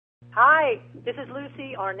Hi, this is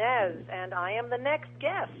Lucy Arnaz, and I am the next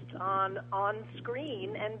guest On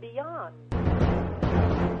Screen and Beyond.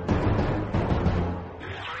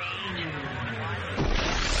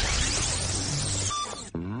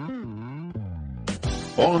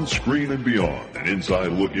 On Screen and Beyond, an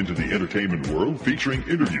inside look into the entertainment world featuring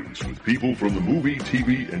interviews with people from the movie,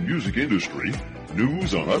 TV, and music industry,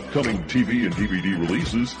 news on upcoming TV and DVD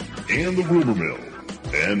releases, and the rumor mill.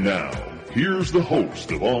 And now, here's the host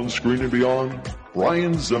of On Screen and Beyond,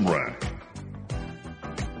 Brian Zemrak.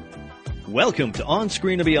 Welcome to On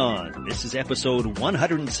Screen and Beyond. This is episode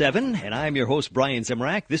 107, and I'm your host, Brian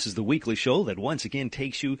Zemrak. This is the weekly show that once again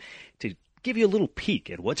takes you to give you a little peek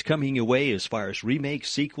at what's coming your way as far as remakes,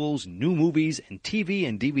 sequels, new movies, and TV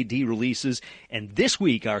and DVD releases. And this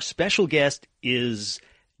week, our special guest is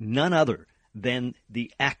none other than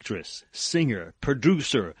the actress, singer,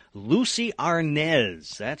 producer, Lucy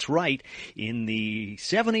Arnaz. That's right. In the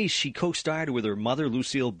 70s, she co-starred with her mother,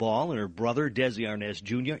 Lucille Ball, and her brother, Desi Arnaz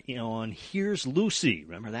Jr. on Here's Lucy.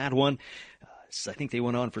 Remember that one? I think they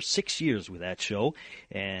went on for 6 years with that show.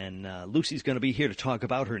 And Lucy's going to be here to talk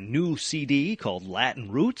about her new CD called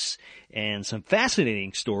Latin Roots and some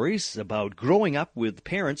fascinating stories about growing up with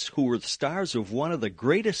parents who were the stars of one of the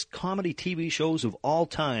greatest comedy TV shows of all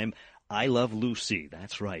time, I Love Lucy.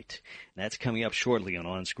 That's right. That's coming up shortly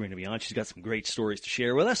on Screen and Beyond. She's got some great stories to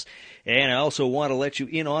share with us. And I also want to let you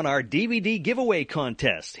in on our DVD giveaway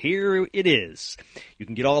contest. Here it is. You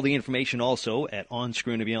can get all the information also at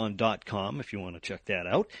onscreenandbeyond.com if you want to check that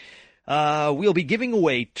out. We'll be giving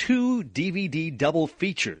away 2 DVD double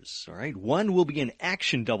features. All right. One will be an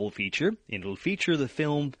action double feature, and it'll feature the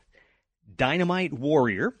film Dynamite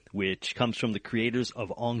Warrior, which comes from the creators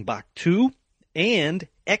of Ong Bak 2. And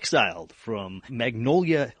Exiled from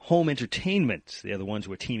Magnolia Home Entertainment. They're the ones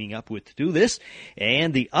we're teaming up with to do this.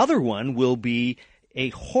 And the other one will be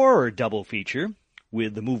a horror double feature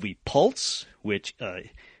with the movie Pulse, which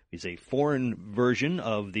is a foreign version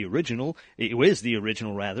of the original. It was the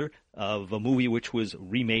original, rather, of a movie which was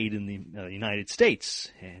remade in the United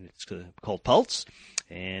States. And it's called Pulse.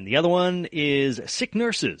 And the other one is Sick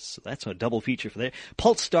Nurses. That's a double feature for that.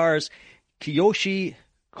 Pulse stars Kiyoshi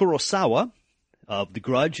Kurosawa of The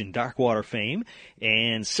Grudge and Darkwater fame,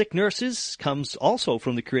 and Sick Nurses comes also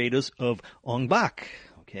from the creators of Ong Bak.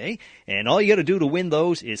 Okay, and all you got to do to win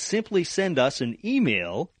those is simply send us an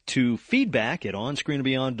email to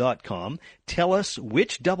feedback@onscreenandbeyond.com. Tell us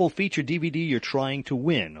which double feature DVD you're trying to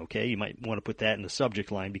win. Okay, you might want to put that in the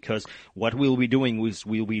subject line because what we'll be doing is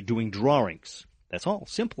we'll be doing drawings. That's all,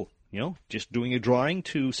 simple. You know, just doing a drawing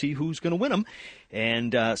to see who's going to win them.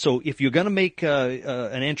 And so if you're going to make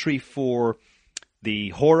an entry for the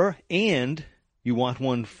horror and you want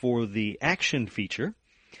one for the action feature,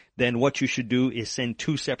 then what you should do is send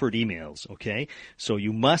 2 separate emails, okay? So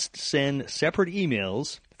you must send separate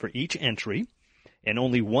emails for each entry, and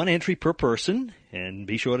only 1 entry per person, and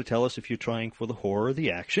be sure to tell us if you're trying for the horror or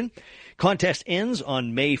the action. Contest ends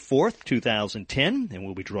on May 4th, 2010, and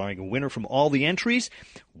we'll be drawing a winner from all the entries,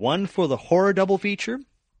 1 for the horror double feature,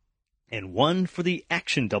 and 1 for the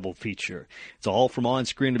action double feature. It's all from On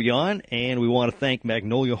Screen and Beyond, and we want to thank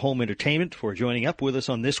Magnolia Home Entertainment for joining up with us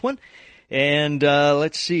on this one. And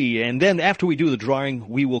let's see, and then after we do the drawing,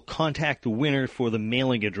 we will contact the winner for the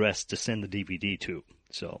mailing address to send the DVD to.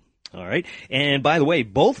 So, all right. And by the way,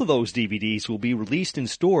 both of those DVDs will be released in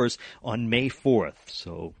stores on May 4th,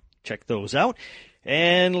 so check those out.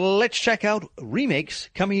 And let's check out remakes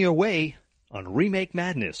coming your way on Remake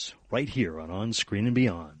Madness, right here on Screen and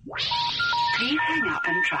Beyond. Please hang up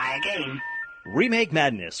and try again. Remake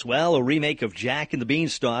Madness. Well, a remake of Jack and the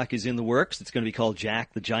Beanstalk is in the works. It's going to be called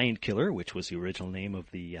Jack the Giant Killer, which was the original name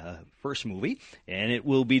of the first movie. And it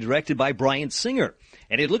will be directed by Bryan Singer.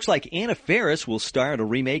 And it looks like Anna Faris will star in a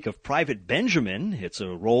remake of Private Benjamin. It's a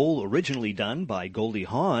role originally done by Goldie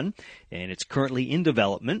Hawn, and it's currently in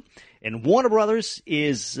development. And Warner Brothers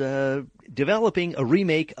is developing a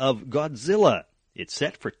remake of Godzilla. It's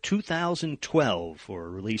set for 2012 for a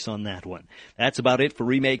release on that one. That's about it for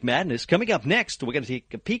Remake Madness. Coming up next, we're going to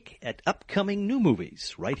take a peek at upcoming new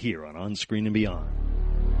movies right here on Screen and Beyond.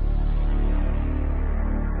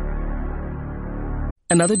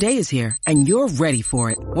 Another day is here, and you're ready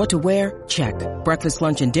for it. What to wear? Check. Breakfast,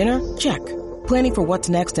 lunch, and dinner? Check. Planning for what's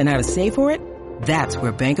next and how to save for it? That's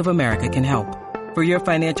where Bank of America can help. For your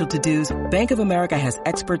financial to-dos, Bank of America has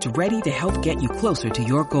experts ready to help get you closer to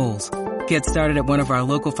your goals. Get started at one of our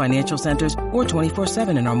local financial centers or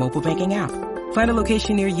 24/7 in our mobile banking app. Find a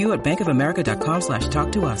location near you at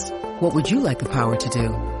bankofamerica.com/talktous. What would you like the power to do?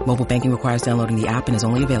 Mobile banking requires downloading the app and is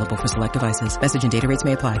only available for select devices. Message and data rates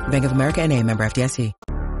may apply. Bank of America N.A., member FDIC.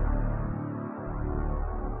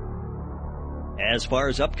 As far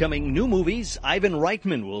as upcoming new movies, Ivan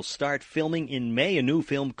Reitman will start filming in May a new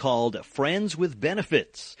film called Friends with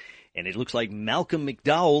Benefits. And it looks like Malcolm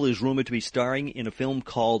McDowell is rumored to be starring in a film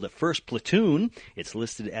called First Platoon. It's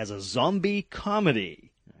listed as a zombie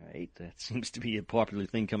comedy. All right, that seems to be a popular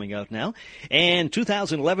thing coming out now. And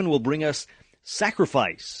 2011 will bring us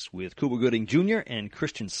Sacrifice with Cuba Gooding Jr. and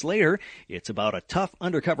Christian Slater. It's about a tough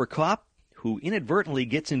undercover cop who inadvertently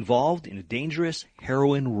gets involved in a dangerous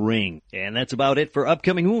heroin ring. And that's about it for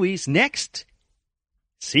upcoming movies. Next,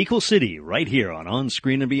 Sequel City, right here on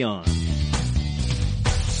Screen and Beyond.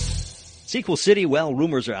 Sequel City, well,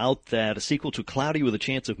 rumors are out that a sequel to Cloudy with a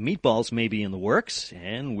Chance of Meatballs may be in the works,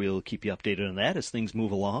 and we'll keep you updated on that as things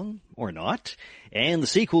move along, or not. And the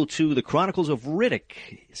sequel to The Chronicles of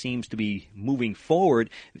Riddick seems to be moving forward.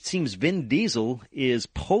 It seems Vin Diesel is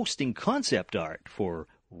posting concept art for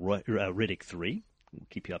Riddick 3. We'll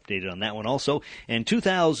keep you updated on that one also. And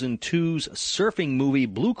 2002's surfing movie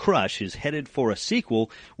Blue Crush is headed for a sequel,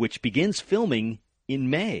 which begins filming in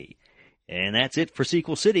May. And that's it for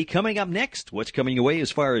Sequel City. Coming up next, what's coming away as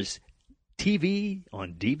far as TV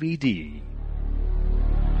on DVD?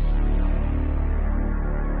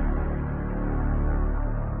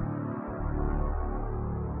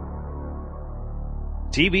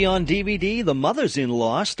 TV on DVD, The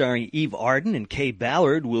Mothers-in-Law, starring Eve Arden and Kay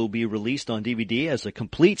Ballard, will be released on DVD as a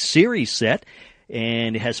complete series set,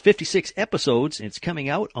 and it has 56 episodes, and it's coming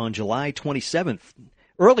out on July 27th.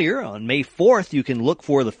 Earlier, on May 4th, you can look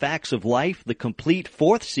for The Facts of Life, the complete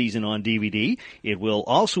 4th season on DVD. It will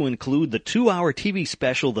also include the 2-hour TV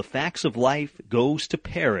special, The Facts of Life Goes to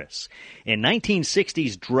Paris. And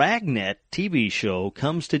 1960's Dragnet TV show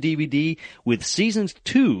comes to DVD with Season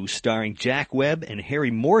 2 starring Jack Webb and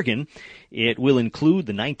Harry Morgan. It will include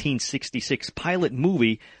the 1966 pilot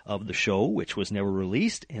movie of the show, which was never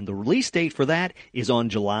released, and the release date for that is on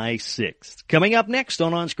July 6th. Coming up next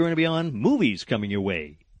on Screen and Beyond, movies coming your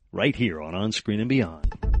way, right here on Screen and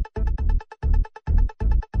Beyond.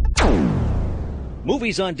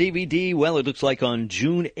 Movies on DVD, well, it looks like on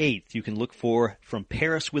June 8th, you can look for From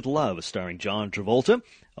Paris with Love, starring John Travolta.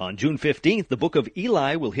 On June 15th, The Book of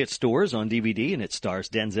Eli will hit stores on DVD, and it stars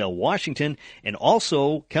Denzel Washington. And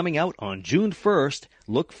also, coming out on June 1st,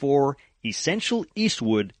 look for Essential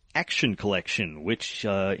Eastwood Action Collection, which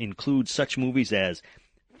includes such movies as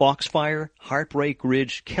Foxfire, Heartbreak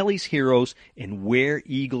Ridge, Kelly's Heroes, and Where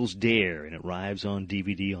Eagles Dare. And it arrives on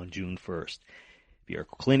DVD on June 1st. If you're a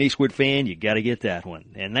Clint Eastwood fan, you got to get that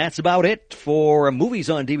one. And that's about it for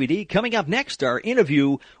movies on DVD. Coming up next, our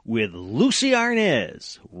interview with Lucy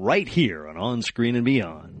Arnaz, right here on Screen and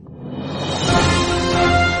Beyond.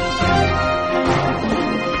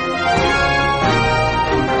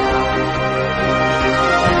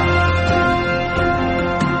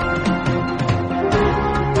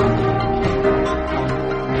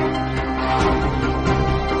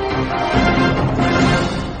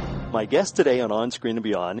 My guest today on Screen and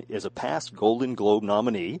Beyond is a past Golden Globe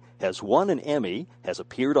nominee, has won an Emmy, has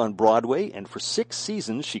appeared on Broadway, and for 6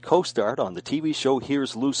 seasons she co-starred on the TV show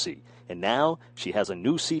Here's Lucy. And now she has a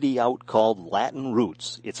new CD out called Latin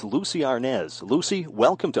Roots. It's Lucy Arnaz. Lucy,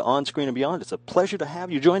 welcome to On Screen and Beyond. It's a pleasure to have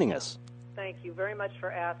you joining us. Thank you very much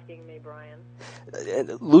for asking me, Brian.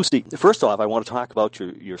 Lucy, first off, I want to talk about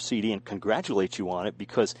your CD and congratulate you on it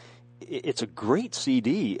because it's a great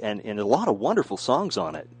CD and a lot of wonderful songs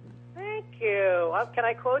on it. Thank you. Can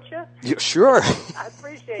I quote you? Yeah, sure. I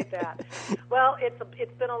appreciate that. Well,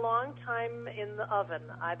 it's been a long time in the oven.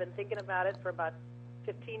 I've been thinking about it for about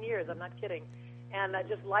 15 years. I'm not kidding. And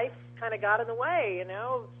just life kind of got in the way, you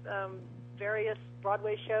know, various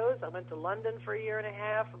Broadway shows. I went to London for a year and a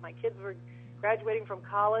half. My kids were graduating from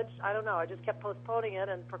college. I don't know. I just kept postponing it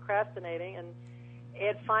and procrastinating. And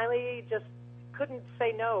it finally just couldn't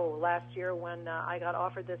say no last year when I got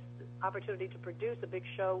offered this opportunity to produce a big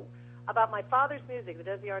show about my father's music, the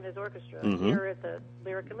Desi Arnaz Orchestra, here at the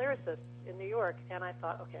Lyric and Lyricists in New York. And I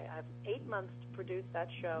thought, okay, I have 8 months to produce that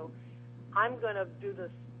show. I'm going to do the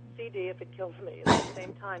CD if it kills me at the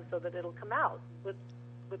same time so that it'll come out with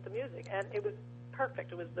the music. And it was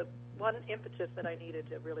perfect. It was the one impetus that I needed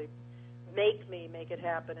to really make it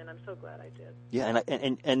happen, and I'm so glad I did. Yeah,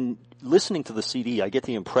 and listening to the CD, I get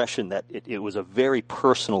the impression that it was a very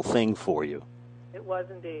personal thing for you. It was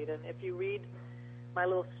indeed, and if you read my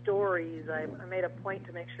little stories, I made a point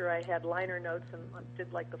to make sure I had liner notes and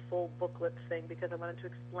did like the full booklet thing because I wanted to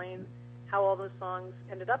explain how all those songs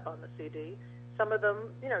ended up on the CD. Some of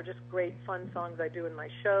them, you know, just great fun songs I do in my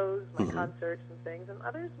shows, my concerts and things, and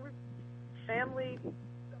others were family,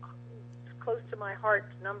 close to my heart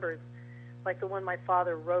numbers, like the one my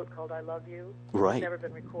father wrote called I Love You. Right. It's never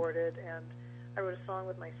been recorded, and I wrote a song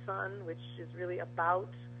with my son, which is really about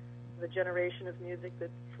the generation of music that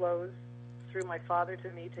flows through my father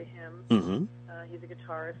to me to him. Mm-hmm. He's a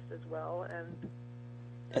guitarist as well, and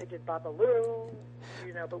I did Babalu,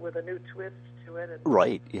 but with a new twist to it. And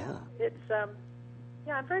Right, yeah. it's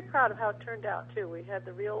I'm very proud of how it turned out too. We had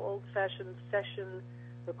the real old-fashioned session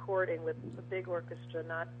recording with a big orchestra,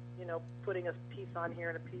 not putting a piece on here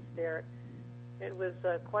and a piece there. It was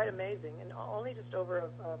quite amazing, and only just over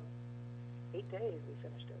 8 days we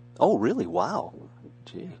finished it. Oh, really? Wow.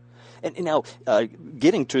 Gee. And now,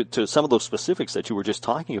 getting to some of those specifics that you were just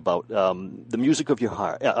talking about, the music of your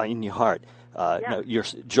heart, in your heart. Now,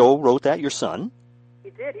 Joe wrote that, your son. He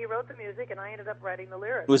did. He wrote the music, and I ended up writing the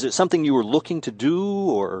lyrics. Was it something you were looking to do,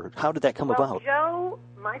 or how did that come about?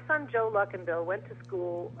 My son Joe Luckenbill went to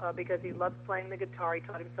school because he loved playing the guitar. He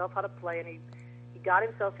taught himself how to play, and he got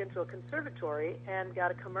himself into a conservatory and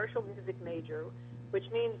got a commercial music major, which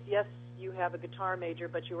means, yes, you have a guitar major,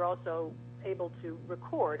 but you're also able to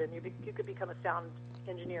record, and you could become a sound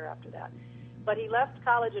engineer after that. But he left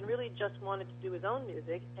college and really just wanted to do his own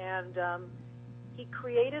music, and he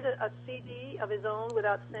created a CD of his own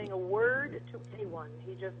without saying a word to anyone.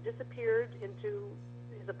 He just disappeared into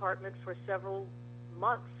his apartment for several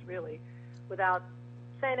months, really, without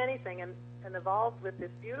saying anything, and evolved with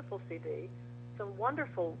this beautiful CD, some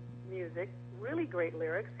wonderful music, really great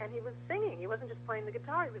lyrics, and he was singing. He wasn't just playing the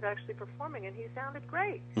guitar, he was actually performing, and he sounded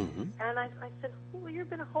great. Mm-hmm. And I said, well, you've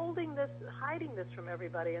been hiding this from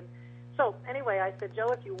everybody. And so, anyway, I said, Joe,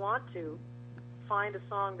 if you want to find a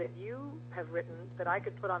song that you have written that I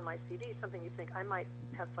could put on my CD, something you think I might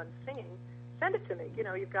have fun singing, send it to me.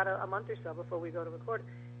 You've got a month or so before we go to record it.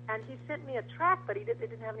 And he sent me a track, but it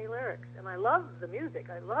didn't have any lyrics. And I loved the music.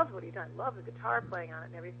 I loved what he done. I loved the guitar playing on it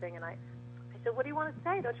and everything. And I said, what do you want to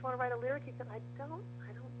say? Don't you want to write a lyric? He said, I don't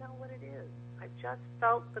know what it is. I just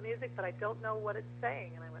felt the music, but I don't know what it's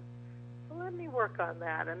saying. And I went, well, let me work on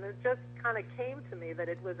that. And it just kind of came to me that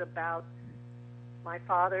it was about my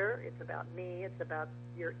father, it's about me, it's about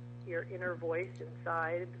your inner voice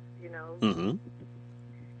inside, Mm-hmm.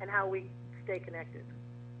 and how we stay connected.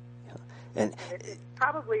 Yeah. And it's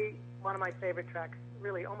probably one of my favorite tracks,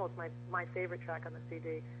 really almost my favorite track on the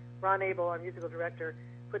CD. Ron Abel, our musical director,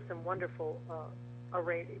 put some wonderful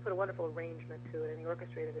he put a wonderful arrangement to it, and he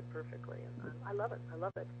orchestrated it perfectly. And I love it. I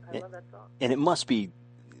love that song. And it must be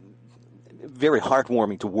very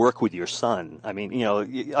heartwarming to work with your son. I mean,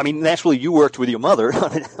 naturally you worked with your mother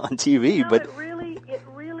on TV, but it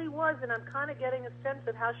really was, and I'm kind of getting a sense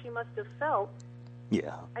of how she must have felt.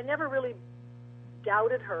 Yeah. I never really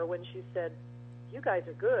doubted her when she said, "You guys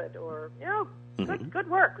are good," or mm-hmm. good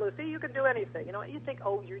work, Lucy. You can do anything. You think,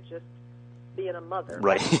 oh, you're just being a mother,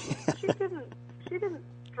 right? She didn't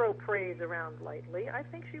throw praise around lightly. I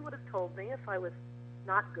think she would have told me if I was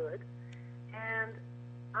not good, and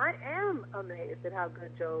I am amazed at how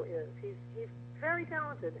good Joe is. He's very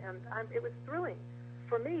talented, and it was thrilling.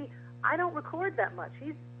 For me, I don't record that much.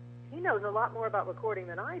 He knows a lot more about recording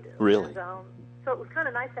than I do. Really? And, so it was kind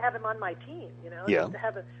of nice to have him on my team, Yeah. to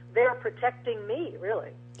have they're protecting me, really.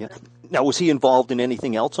 Yeah. Now, was he involved in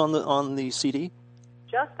anything else on the CD?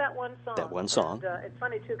 Just that one song. That one song. And, it's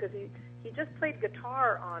funny, too, because he just played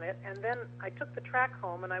guitar on it, and then I took the track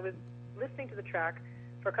home, and I was listening to the track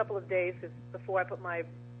for a couple of days before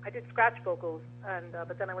I did scratch vocals, and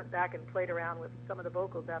but then I went back and played around with some of the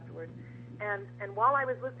vocals afterwards. And while I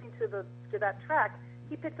was listening to that track,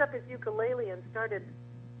 he picked up his ukulele and started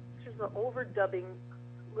sort of overdubbing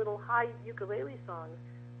little high ukulele songs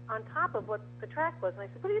on top of what the track was. And I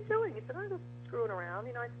said, what are you doing? He said, I'm just screwing around.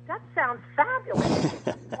 I said, that sounds fabulous.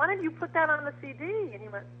 Why don't you put that on the CD? And he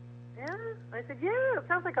went, yeah. I said, yeah, it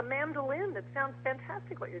sounds like a mandolin. It sounds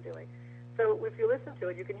fantastic what you're doing. So if you listen to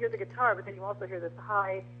it, you can hear the guitar, but then you also hear this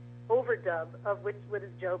high overdub of what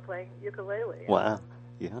is Joe playing ukulele. Wow.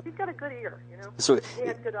 Yeah. He's got a good ear, So he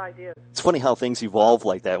has good ideas. It's funny how things evolve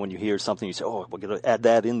like that. When you hear something, you say, "Oh, we're going to add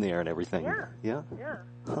that in there and everything." Yeah. Yeah. Yeah.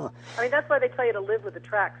 Huh. I mean, that's why they tell you to live with the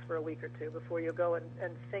tracks for a week or two before you go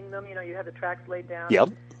and sing them. You have the tracks laid down. Yep.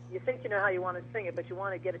 You think you know how you want to sing it, but you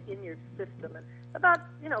want to get it in your system. And about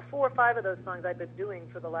 4 or 5 of those songs I've been doing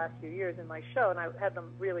for the last few years in my show, and I had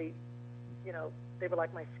them really, they were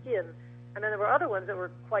like my skin. And then there were other ones that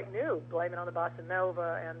were quite new, Blame It on the Bossa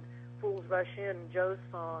Nova and Fools Rush In, Joe's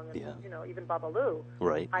song, and even Babalu.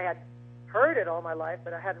 Right. I had heard it all my life,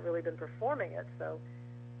 but I hadn't really been performing it. So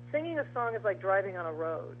singing a song is like driving on a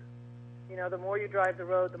road. The more you drive the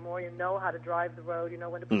road, the more you know how to drive the road. You know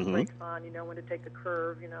when to put mm-hmm. the brakes on. You know when to take the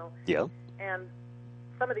curve. Yeah. And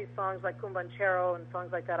some of these songs, like Cumbanchero and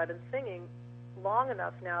songs like that, I've been singing long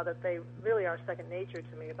enough now that they really are second nature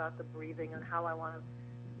to me about the breathing and how I want to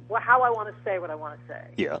how I want to say what I want to say.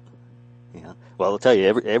 Yeah. Yeah. Well, I'll tell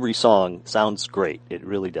you, every song sounds great. It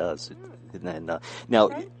really does. And now,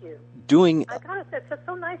 Thank you. doing. I gotta say, it's just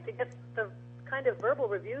so nice to get the kind of verbal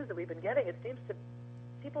reviews that we've been getting. It seems to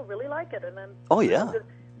people really like it, and then. Oh yeah.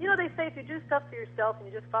 You know, they say if you do stuff for yourself and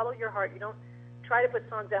you just follow your heart, you don't try to put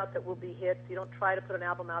songs out that will be hits. You don't try to put an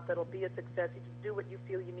album out that'll be a success. You just do what you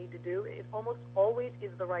feel you need to do. It almost always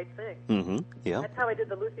is the right thing. Mm-hmm. Yeah. That's how I did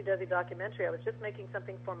the Lucy Desi documentary. I was just making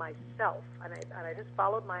something for myself, and I just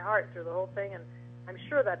followed my heart through the whole thing, and I'm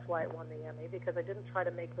sure that's why it won the Emmy, because I didn't try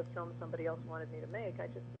to make the film somebody else wanted me to make. I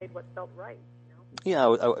just made what felt right. Yeah,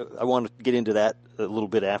 I want to get into that a little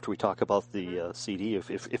bit after we talk about the CD, if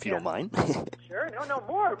you don't mind. Sure. No,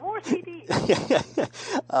 more CDs.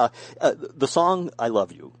 The song "I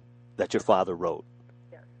Love You" that your father wrote.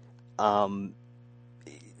 Yes.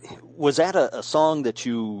 Was that a song that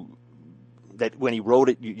when he wrote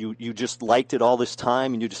it, you just liked it all this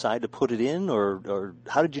time and you decided to put it in, or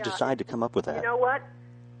how did you decide to come up with that? You know what?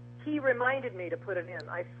 He reminded me to put it in.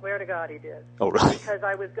 I swear to God he did. Oh, really? Because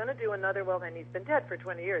I was going to do another, and he's been dead for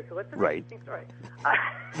 20 years, so it's an right. interesting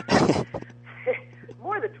story.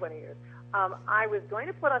 More than 20 years. I was going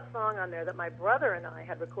to put a song on there that my brother and I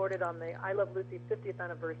had recorded on the I Love Lucy 50th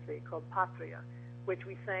anniversary called Patria, which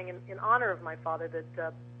we sang in honor of my father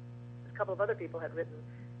that a couple of other people had written.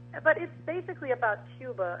 But it's basically about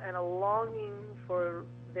Cuba and a longing for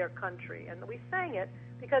their country. And we sang it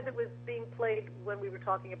because it was being played when we were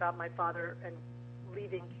talking about my father and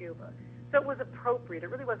leaving Cuba. So it was appropriate.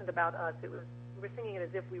 It really wasn't about us. We were singing it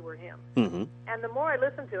as if we were him. Mm-hmm. And the more I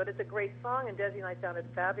listened to it, it's a great song, and Desi and I sounded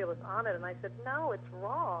fabulous on it. And I said, no, it's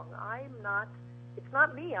wrong. It's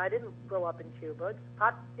not me. I didn't grow up in Cuba.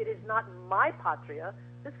 It is not my patria.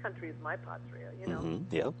 This country is my patria, you know.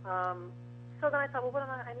 Mm-hmm. Yeah. So then I thought, well,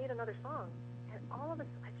 I need another song. And all of it,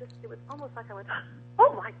 it was almost like I went,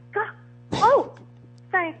 oh my God. Oh,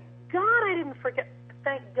 thank God I didn't forget.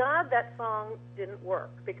 Thank God that song didn't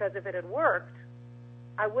work, because if it had worked,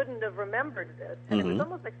 I wouldn't have remembered this. And it was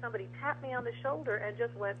almost like somebody tapped me on the shoulder and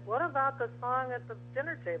just went, what about the song at the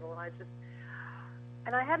dinner table?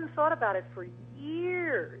 And I hadn't thought about it for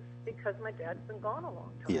years because my dad's been gone a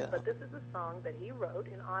long time. Yeah. But this is a song that he wrote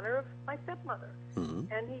in honor of my stepmother.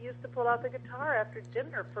 Mm-hmm. And he used to pull out the guitar after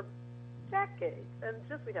dinner for decades. And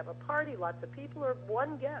we'd have a party, lots of people, or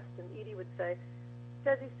one guest. And Edie would say,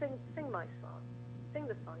 Desi, sing my song. Sing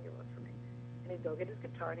the song you wrote for me. And he'd go get his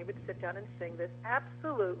guitar, and he would sit down and sing this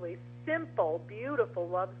absolutely simple, beautiful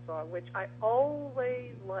love song, which I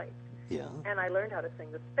always liked. Yeah. And I learned how to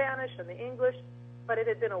sing the Spanish and the English, but it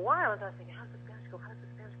had been a while, and I was thinking, how does the Spanish go? How does the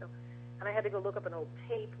Spanish go? And I had to go look up an old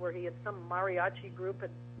tape where he had some mariachi group,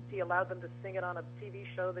 and he allowed them to sing it on a TV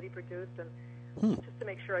show that he produced, and just to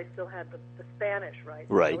make sure I still had the Spanish right.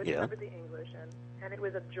 Right, I always yeah. remembered the English, and it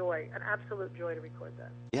was a joy, an absolute joy to record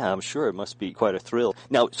that. Yeah, I'm sure it must be quite a thrill.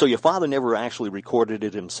 Now, so your father never actually recorded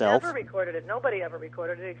it himself? Never recorded it. Nobody ever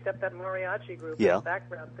recorded it except that mariachi group, Yeah. the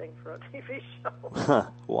background thing for a TV show.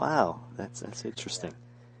 Huh. Wow, that's interesting.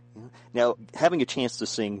 Yeah. Now, having a chance to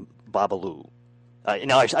sing Babalu,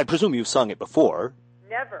 now I presume you've sung it before.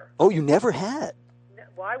 Never. Oh, you never had?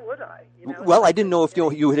 Why would I? You know, well, I didn't know if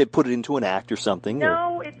you had put it into an act or something.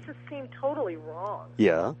 No, it just seemed totally wrong.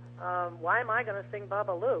 Yeah. Why am I going to sing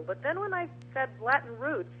Babalu? But then when I said Latin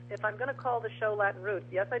Roots, if I'm going to call the show Latin Roots,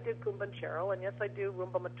 yes, I do Cumbanchero, and yes, I do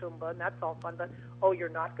Rumba Matumba, and that's all fun, but, oh, you're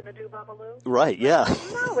not going to do Babalu? Right, yeah.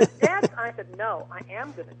 No, it's Dad. I said, no, I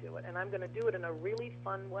am going to do it, and I'm going to do it in a really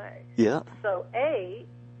fun way. Yeah. So,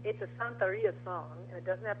 it's a Santeria song, and it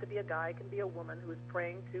doesn't have to be a guy. It can be a woman who's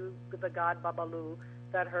praying to the god Babalu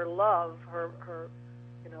that her love, her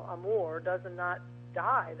amour, does not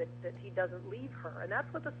die, that he doesn't leave her. And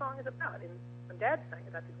that's what the song is about. And when Dad sang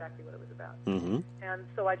it, that's exactly what it was about. Mm-hmm. And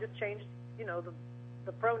so I just changed,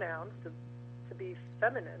 the pronouns to be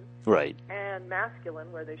feminine, right, and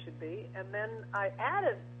masculine where they should be. And then I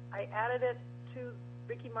added it to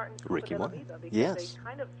Ricky Martin's Ricky Culpa de la Martin. Vida, because Yes. they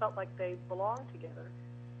kind of felt like they belonged together.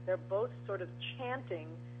 They're both sort of chanting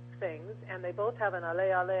things, and they both have an ale,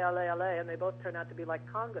 ale, ale, ale, and they both turn out to be like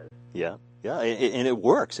congas. Yeah, yeah, and it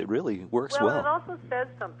works. It really works well. Well, it also says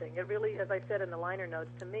something. It really, as I said in the liner notes,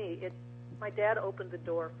 to me, my dad opened the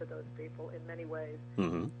door for those people in many ways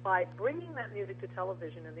by bringing that music to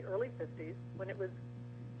television in the early 50s when it was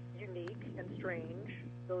unique and strange,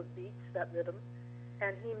 those beats, that rhythm,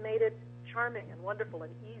 and he made it charming and wonderful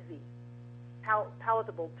and easy,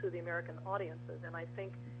 palatable to the American audiences. And I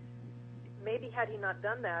think maybe had he not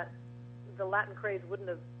done that, the Latin craze wouldn't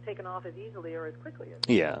have taken off as easily or as quickly as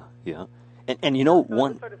it Yeah. And so it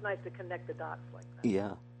was sort of nice to connect the dots like that.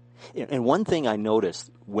 Yeah. And one thing I noticed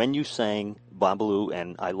when you sang Babalu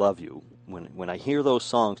and I Love You, when I hear those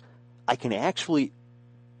songs, I can actually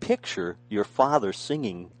picture your father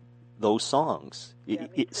singing those songs. Yeah,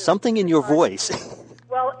 Something in your voice.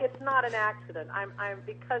 Well, it's not an accident. I'm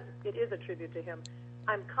because it is a tribute to him.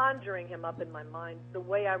 I'm conjuring him up in my mind the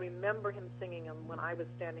way I remember him singing them when I was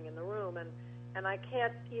standing in the room, and I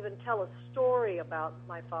can't even tell a story about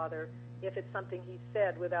my father if it's something he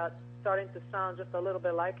said without starting to sound just a little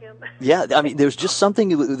bit like him. Yeah, I mean, there's just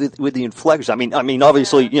something with the inflections. I mean,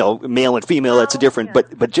 obviously, male and female, that's different,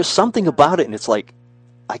 but just something about it, and it's like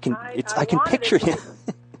I can picture him.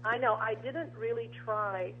 I know. I didn't really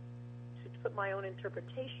try to put my own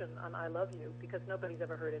interpretation on "I Love You" because nobody's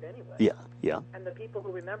ever heard it anyway. Yeah. And the people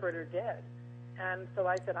who remember it are dead. And so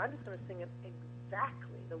I said, I'm just going to sing it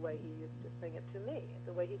exactly the way he used to sing it to me,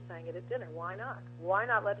 the way he sang it at dinner. Why not? Why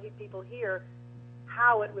not let people hear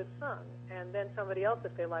how it was sung? And then somebody else,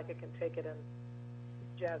 if they like it, can take it and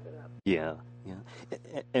jazz it up. Yeah.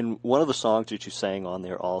 And one of the songs that you sang on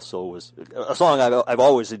there also was a song I've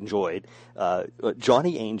always enjoyed,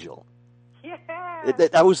 Johnny Angel. Yeah.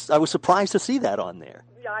 I was surprised to see that on there.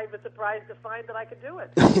 Yeah, I was surprised to find that I could do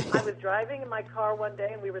it. I was driving in my car one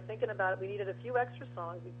day, and we were thinking about it. We needed a few extra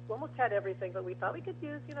songs. We almost had everything, but we thought we could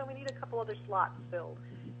use, we need a couple other slots filled.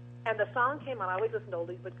 And the song came on. I always listen to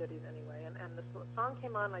oldies but goodies anyway. And the song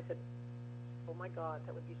came on, and I said, oh, my God,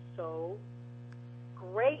 that would be so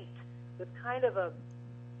great. With kind of a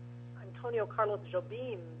Antonio Carlos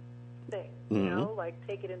Jobim thing, like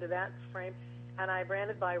take it into that frame. And I ran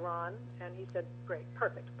it by Ron, and he said, great,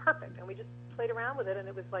 perfect. And we just played around with it, and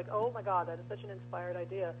it was like, oh, my God, that is such an inspired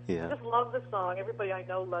idea. Yeah. I just love the song. Everybody I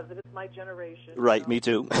know loves it. It's my generation. Right, me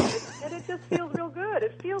too. And it just feels real good.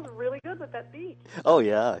 It feels really good with that beat. Oh,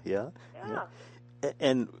 yeah.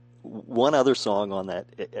 And one other song on that,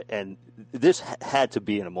 and this had to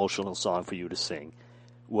be an emotional song for you to sing,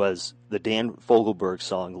 was the Dan Fogelberg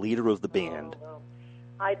song, Leader of the Band. Oh, well,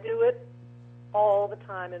 I do it all the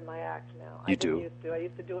time in my act now. You do? I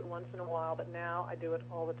used to do it once in a while, but now I do it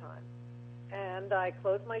all the time. And I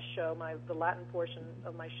close my show, the Latin portion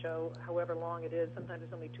of my show, however long it is. Sometimes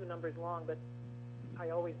it's only 2 numbers long, but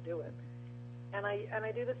I always do it. And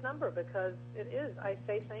I do this number because it is. I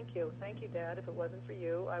say thank you. Thank you, Dad. If it wasn't for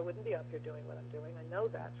you, I wouldn't be up here doing what I'm doing. I know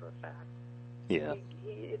that for a fact. Yeah.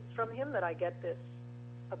 It's from him that I get this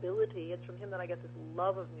ability. It's from him that I get this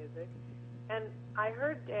love of music. And I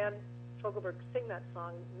heard Dan Fogelberg sing that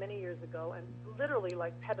song many years ago, and literally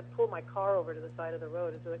had to pull my car over to the side of the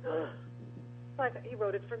road. It's like he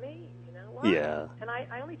wrote it for me, Why? Yeah. And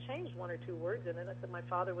I only changed 1 or 2 words in it. I said my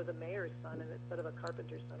father was a mayor's son instead of a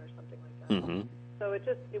carpenter's son or something like that. Mm-hmm. So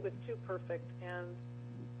it was too perfect, and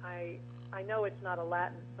I know it's not a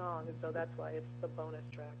Latin song, and so that's why it's the bonus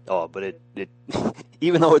track. Oh, but it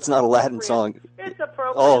even though it's not a Latin song, it's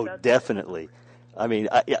appropriate. Oh, definitely. I mean,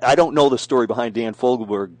 I don't know the story behind Dan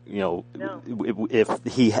Fogelberg. No.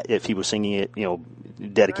 If he was singing it,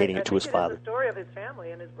 dedicating it to his father. It's the story of his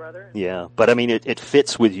family and his brother. Yeah, but I mean, it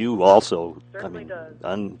fits with you also. Certainly does.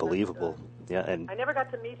 Unbelievable. Yeah, and I never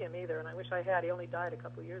got to meet him either, and I wish I had. He only died a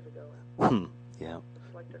couple of years ago. Yeah.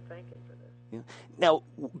 I'd like to thank him for this. Yeah. Now,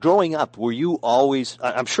 growing up, were you always?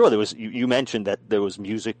 I'm sure there was. You mentioned that there was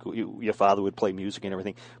music. Your father would play music and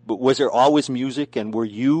everything. But was there always music? And were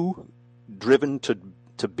you driven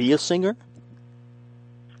to be a singer?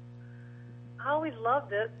 I always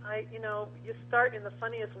loved it. You start in the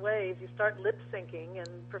funniest ways. You start lip syncing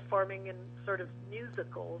and performing in sort of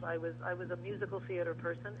musicals. I was a musical theater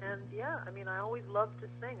person, and I always loved to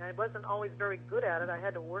sing. I wasn't always very good at it. I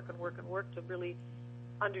had to work to really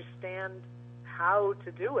understand how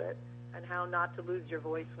to do it and how not to lose your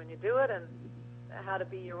voice when you do it, and how to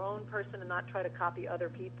be your own person and not try to copy other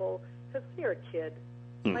people. Because when you're a kid,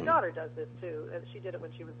 my daughter does this too. She did it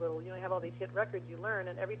when she was little. You have all these hit records you learn,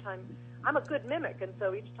 and every time I'm a good mimic, and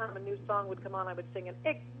so each time a new song would come on, I would sing it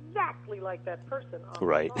exactly like that person on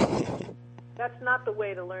right. the song. That's not the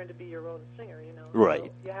way to learn to be your own singer, Right.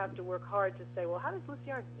 So you have to work hard to say, well, how does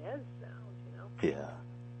Lucy Arnaz sound,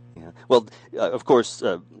 Yeah. Well, of course,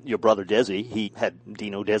 your brother Desi, he had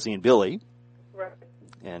Dino, Desi, and Billy. Right.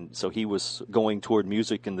 And so he was going toward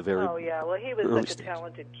music in the very Oh, yeah. Well, he was such a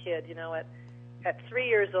talented kid. At 3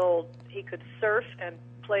 years old, he could surf and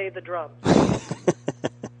play the drums.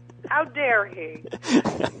 How dare he?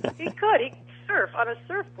 He could surf on a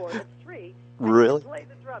surfboard at 3. Really? He could play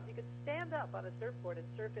the drums. He could stand up on a surfboard and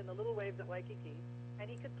surf in the little waves at Waikiki, and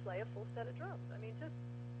he could play a full set of drums. I mean, just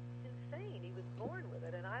insane. He was born with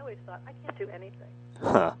it, and I always thought, I can't do anything.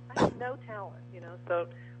 Huh. I have no talent, So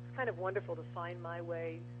it's kind of wonderful to find my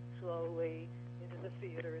way slowly into the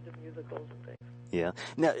theater, into musicals and things. Yeah.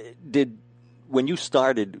 Now, when you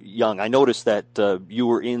started young, I noticed that you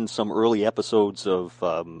were in some early episodes of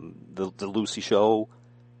the Lucy Show.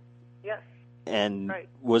 Yes. And right.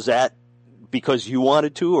 Was that because you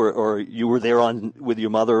wanted to, or you were there with your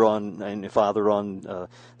mother and your father on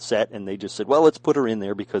set, and they just said, "Well, let's put her in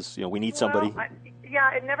there because we need somebody."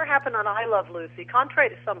 Yeah, it never happened on I Love Lucy. Contrary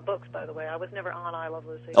to some books, by the way, I was never on I Love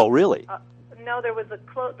Lucy. Oh, really? No, there was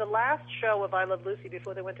the last show of I Love Lucy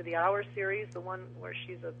before they went to the Hour series, the one where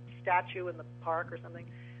she's a statue in the park or something.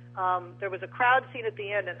 There was a crowd scene at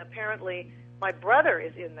the end, and apparently my brother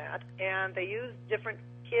is in that, and they used different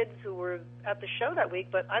kids who were at the show that week,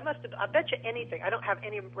 but I bet you anything. I don't have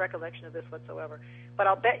any recollection of this whatsoever, but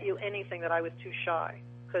I'll bet you anything that I was too shy,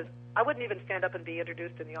 because I wouldn't even stand up and be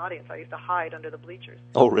introduced in the audience. I used to hide under the bleachers.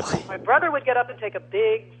 Oh, really? My brother would get up and take a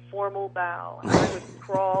big, formal bow, and I would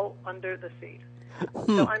crawl under the seat.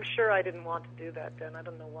 So I'm sure I didn't want to do that then. I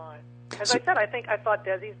don't know why. As I said, I thought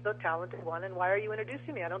Desi's the talented one, and why are you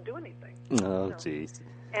introducing me? I don't do anything. Oh, jeez.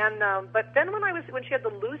 And but then when she had the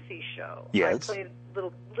Lucy show, yes. I played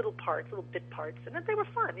little parts, little bit parts, and they were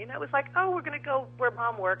fun. It was like, oh, we're going to go where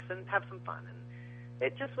Mom works and have some fun, and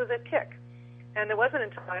it just was a kick. And it wasn't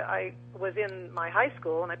until I was in my high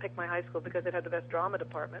school, and I picked my high school because it had the best drama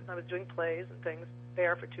department, and I was doing plays and things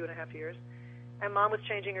there for 2.5 years. And Mom was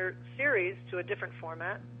changing her series to a different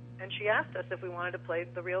format, and she asked us if we wanted to play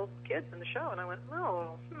the real kids in the show. And I went,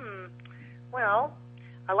 well,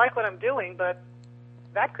 I like what I'm doing, but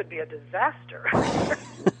that could be a disaster.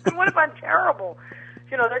 And what if I'm terrible?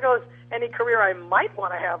 There goes any career I might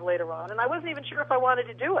want to have later on. And I wasn't even sure if I wanted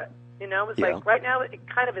to do it. It was like right now it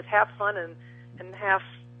kind of is half fun and half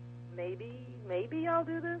maybe I'll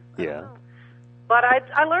do this. I don't know. But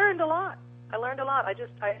I learned a lot. I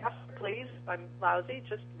asked her, please, I'm lousy,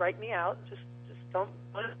 just write me out. Just don't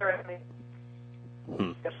discourage me.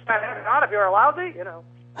 Just not if you're lousy,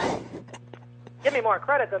 Give me more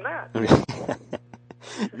credit than that.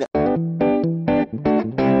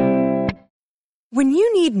 When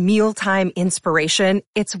you need mealtime inspiration,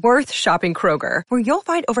 it's worth shopping Kroger, where you'll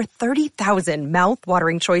find over 30,000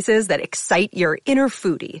 mouth-watering choices that excite your inner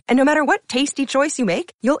foodie. And no matter what tasty choice you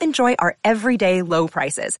make, you'll enjoy our everyday low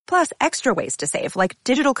prices, plus extra ways to save, like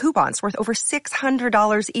digital coupons worth over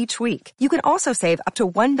 $600 each week. You can also save up to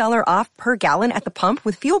 $1 off per gallon at the pump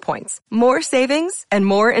with fuel points. More savings and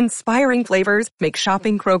more inspiring flavors make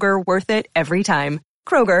shopping Kroger worth it every time.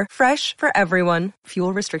 Kroger, fresh for everyone.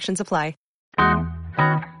 Fuel restrictions apply.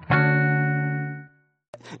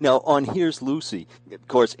 Now, on Here's Lucy, of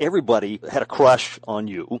course, everybody had a crush on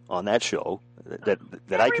you on that show that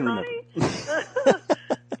I can remember.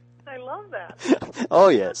 I love that. Oh,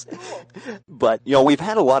 yes. Cool. But, we've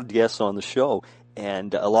had a lot of guests on the show,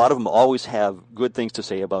 and a lot of them always have good things to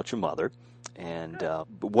say about your mother. And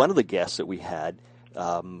one of the guests that we had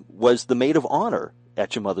was the maid of honor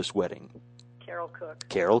at your mother's wedding. Carol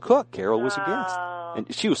Cook. Carol was a guest.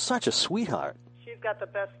 And she was such a sweetheart. She's got the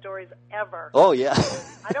best stories ever. Oh, yeah.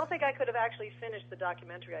 I don't think I could have actually finished the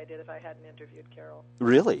documentary I did if I hadn't interviewed Carol.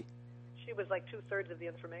 Really? She was like 2/3 of the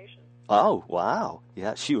information. Oh, wow.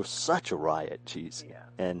 Yeah, she was such a riot.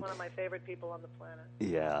 And one of my favorite people on the planet.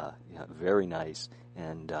 Yeah, very nice.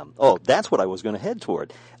 And, that's what I was going to head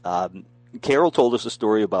toward. Carol told us a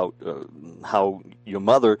story about how your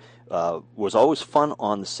mother was always fun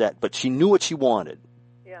on the set, but she knew what she wanted.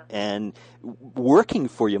 Yeah. And working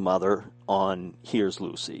for your mother on Here's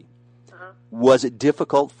Lucy, was it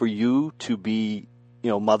difficult for you to be,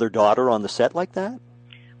 mother-daughter on the set like that?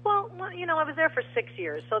 Well, I was there for 6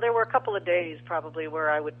 years, so there were a couple of days probably where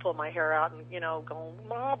I would pull my hair out and, go,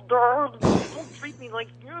 Mom, Dad, don't treat me like,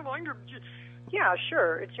 yeah,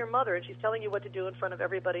 sure, it's your mother, and she's telling you what to do in front of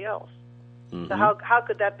everybody else. Mm-hmm. So how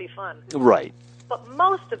could that be fun? Right. But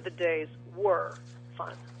most of the days were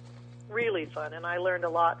fun, really fun, and I learned a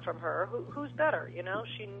lot from her. Who's better,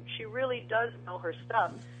 She really does know her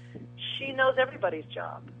stuff. She knows everybody's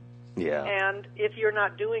job. Yeah. And if you're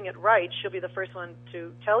not doing it right, she'll be the first one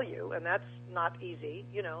to tell you, and that's not easy,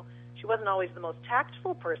 She wasn't always the most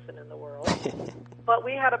tactful person in the world, but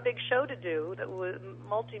we had a big show to do that was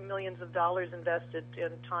multi-millions of dollars invested in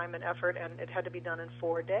time and effort, and it had to be done in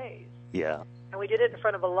 4 days. Yeah. And we did it in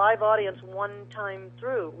front of a live audience one time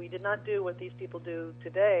through. We did not do what these people do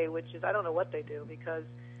today, which is, I don't know what they do, because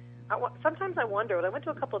sometimes I wonder, when I went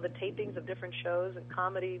to a couple of the tapings of different shows and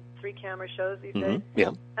comedy 3-camera shows these days,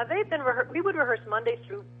 yeah. Now we would rehearse Monday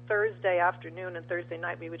through Thursday afternoon, and Thursday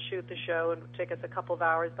night we would shoot the show, and it would take us a couple of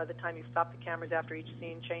hours by the time you stop the cameras after each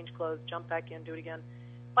scene, change clothes, jump back in, do it again.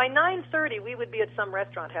 By 9:30, we would be at some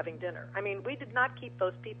restaurant having dinner. I mean, we did not keep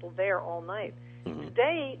those people there all night. Mm-hmm.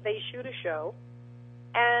 Today, they shoot a show,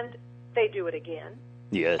 and they do it again,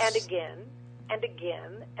 yes, and again, and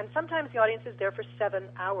again, and sometimes the audience is there for 7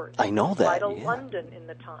 hours. I know that, Fly to yeah. London in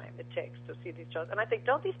the time it takes to see these shows. And I think,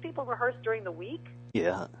 don't these people rehearse during the week?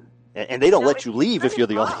 Yeah. And they don't No, let it's you leave if kind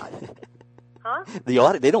you're of the odd. audience. Huh?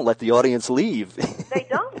 They don't let the audience leave. They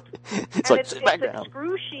don't. It's and like, it's sit back down.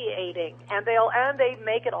 excruciating, and they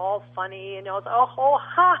make it all funny, and it's, ha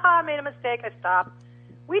ha, I made a mistake, I stopped.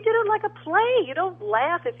 We did it like a play. You don't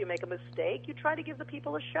laugh if you make a mistake. You try to give the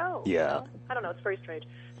people a show. Yeah. You know? I don't know. It's very strange.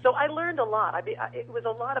 So I learned a lot. It was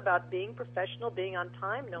a lot about being professional, being on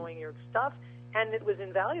time, knowing your stuff, and it was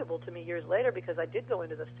invaluable to me years later because I did go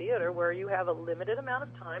into the theater where you have a limited amount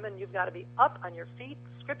of time, and you've got to be up on your feet,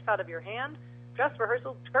 scripts out of your hand, dress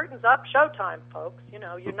rehearsal, curtains up, showtime, folks. You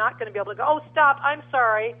know, you're not going to be able to go, oh, stop, I'm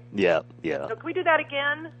sorry. Yeah. So can we do that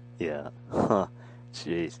again? Yeah. Huh.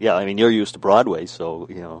 Jeez. Yeah, I mean, you're used to Broadway, so,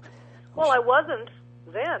 you know. Well, I wasn't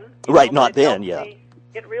then. Right, know, not but it then, helped yeah.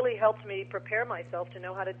 It really helped me prepare myself to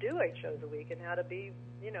know how to do 8 shows a week and how to be,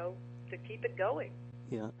 to keep it going.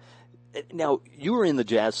 Yeah. Now, you were in The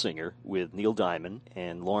Jazz Singer with Neil Diamond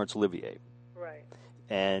and Laurence Olivier. Right.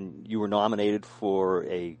 And you were nominated for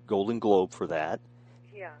a Golden Globe for that.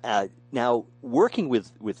 Yeah. Now, working with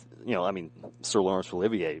Sir Laurence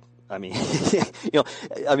Olivier, I mean,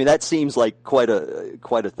 that seems like quite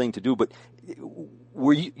a thing to do. But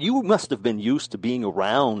you must have been used to being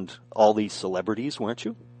around all these celebrities, weren't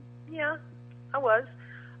you? Yeah, I was.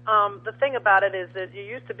 The thing about it is that you're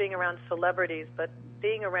used to being around celebrities, but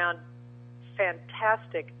being around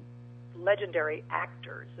fantastic, legendary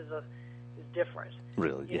actors is different.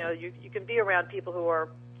 Really? You know, you can be around people who are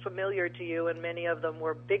familiar to you, and many of them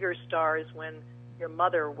were bigger stars when your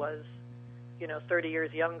mother was, 30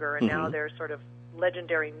 years younger, and now they're sort of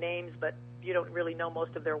legendary names, but you don't really know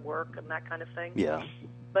most of their work and that kind of thing. Yeah.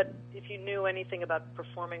 But if you knew anything about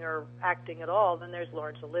performing or acting at all, then there's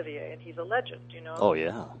Laurence Olivier, and he's a legend, Oh,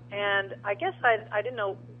 yeah. And I guess I didn't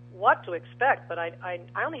know what to expect, but I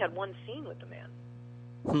only had one scene with the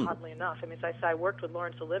man, oddly enough. I mean, so I worked with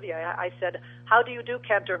Laurence Olivier. I said, how do you do,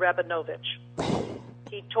 Cantor Rabinovich?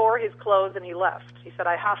 He tore his clothes and he left. He said,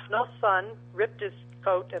 I have no son, ripped his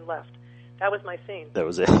coat and left. That was my scene. That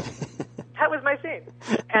was it. That was my scene.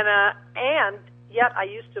 And yet I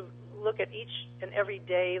used to look at each and every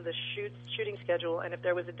day the shooting schedule, and if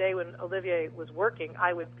there was a day when Olivier was working,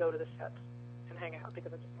 I would go to the set and hang out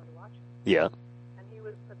because I just wanted to watch him. Yeah. And he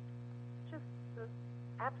was just an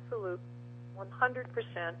absolute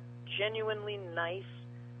 100% genuinely nice,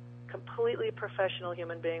 completely professional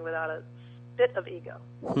human being without a bit of ego.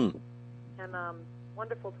 And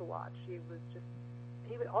wonderful to watch. He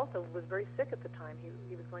also was very sick at the time.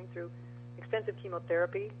 He was going through extensive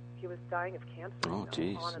chemotherapy. He was dying of cancer, on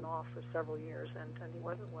and off for several years, and he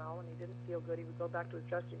wasn't well, and he didn't feel good. He would go back to his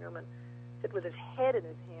dressing room and sit with his head in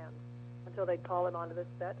his hands until they'd call him onto the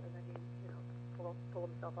set, and then he'd pull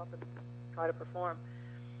himself up and try to perform.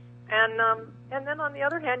 And then on the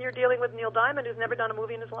other hand, you're dealing with Neil Diamond, who's never done a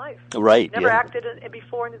movie in his life. Right. Never acted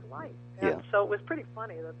before in his life. And Yeah. so it was pretty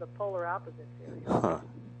funny, the polar opposites here.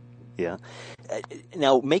 Yeah.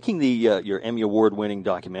 Now, making your Emmy Award-winning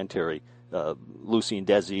documentary, Lucy and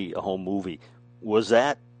Desi, a home movie, was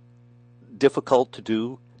that difficult to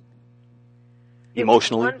do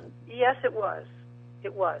emotionally? Yes, it was.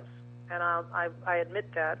 It was. And I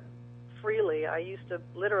admit that freely. I used to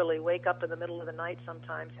literally wake up in the middle of the night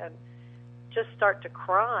sometimes and just start to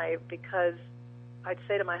cry because I'd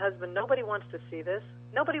say to my husband, nobody wants to see this.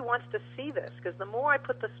 Nobody wants to see this, because the more I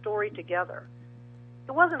put the story together,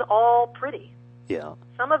 it wasn't all pretty. Yeah.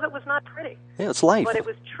 Some of it was not pretty. Yeah, it's life. But it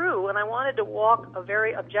was true, and I wanted to walk a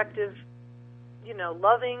very objective,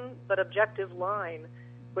 loving but objective line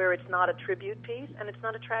where it's not a tribute piece and it's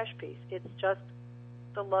not a trash piece. It's just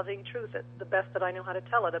the loving truth, the best that I knew how to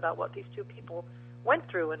tell it about what these two people went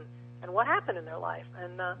through and what happened in their life.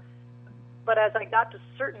 And but as I got to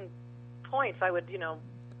certain points, I would,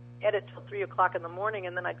 edit till 3 o'clock in the morning,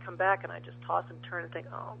 and then I'd come back and I'd just toss and turn and think,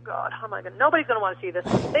 oh, God, how am I going to... Nobody's going to want to see this.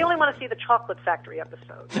 They only want to see the Chocolate Factory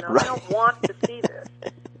episode. Right. They don't want to see this.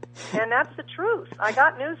 And that's the truth. I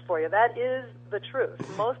got news for you. That is the truth.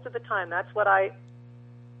 Most of the time, that's what I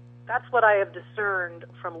have discerned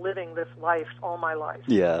from living this life all my life.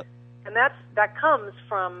 Yeah. And that comes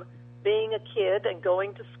from being a kid and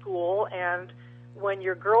going to school, and when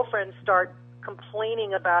your girlfriends start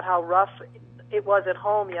complaining about how rough it was at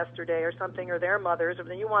home yesterday or something, or their mothers, or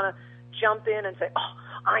then you want to jump in and say, oh,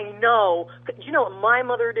 I know. Do you know what my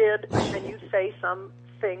mother did? And you say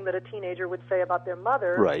something that a teenager would say about their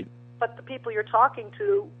mother. Right. But the people you're talking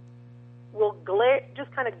to will just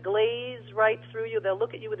kind of glaze right through you. They'll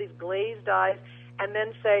look at you with these glazed eyes and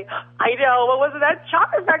then say, I know, what was it? That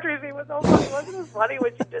Chocolate Factory scene was so funny. Wasn't it funny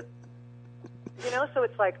when she did? You know, so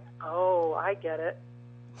it's like, oh, I get it.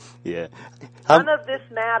 Yeah. None of this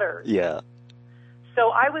matters. Yeah. So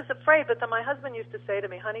I was afraid, but then my husband used to say to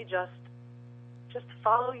me, honey, just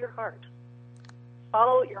follow your heart.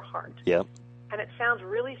 Follow your heart. Yeah. And it sounds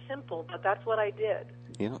really simple, but that's what I did.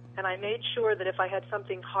 Yeah. And I made sure that if I had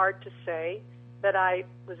something hard to say, that I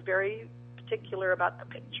was very particular about the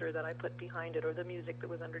picture that I put behind it or the music that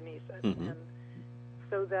was underneath it. Mm-hmm. And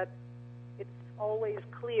so that it's always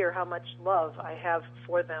clear how much love I have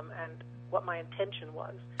for them and what my intention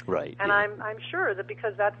was. Right. And yeah. I'm sure that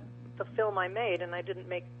because that's the film I made and I didn't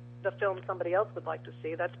make the film somebody else would like to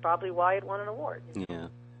see, that's probably why it won an award. You know? Yeah.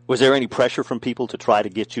 Was there any pressure from people to try to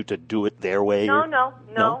get you to do it their way?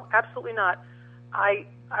 No, absolutely not.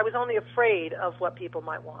 I was only afraid of what people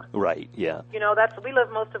might want. Right, yeah. You know, we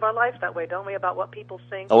live most of our life that way, don't we, about what people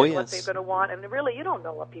think Oh, and yes. what they're going to want. And really, you don't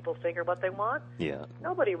know what people think or what they want. Yeah.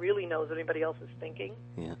 Nobody really knows what anybody else is thinking.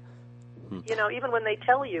 Yeah. You know, even when they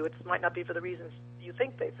tell you, it might not be for the reasons you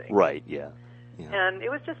think they think. Right, yeah. Yeah. And it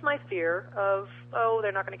was just my fear of, oh,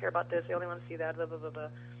 they're not going to care about this. They only want to see that, blah, blah, blah, blah.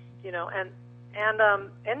 You know, and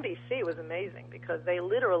NBC was amazing because they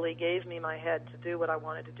literally gave me my head to do what I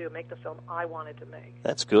wanted to do, make the film I wanted to make.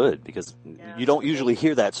 That's good because you don't usually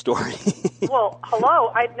hear that story. Well, hello,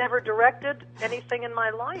 I'd never directed anything in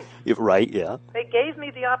my life. Right, yeah. They gave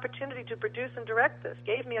me the opportunity to produce and direct this,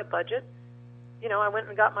 gave me a budget. You know, I went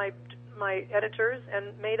and got my editors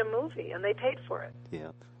and made a movie, and they paid for it.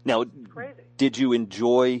 Yeah. Now, Crazy. Did you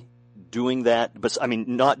enjoy doing that? But I mean,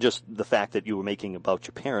 not just the fact that you were making about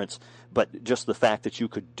your parents, but just the fact that you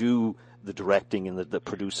could do the directing and the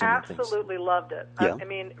producing and things. Absolutely loved it. Yeah. I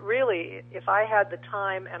mean, really, if I had the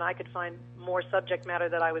time and I could find more subject matter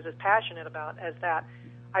that I was as passionate about as that,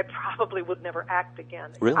 I probably would never act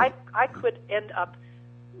again. Really? I could end up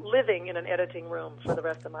living in an editing room for the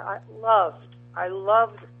rest of my life. I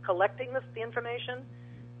loved collecting the information,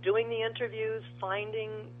 doing the interviews, finding,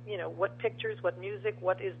 you know, what pictures, what music,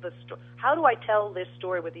 what is the story. How do I tell this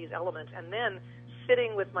story with these elements? And then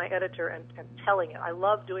sitting with my editor and telling it. I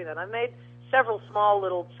love doing that. I've made several small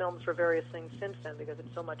little films for various things since then because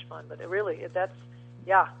it's so much fun. But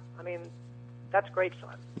that's great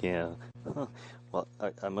fun. Yeah. Huh. Well,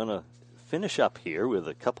 I'm going to finish up here with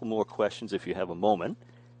a couple more questions if you have a moment.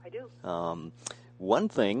 I do. One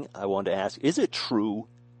thing I wanted to ask, is it true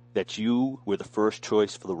that you were the first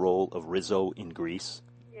choice for the role of Rizzo in Grease?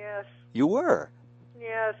 Yes. You were?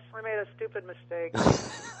 Yes, I made a stupid mistake.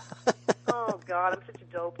 Oh, God, I'm such a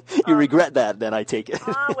dope. You regret that, then, I take it.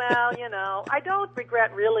 Well, you know, I don't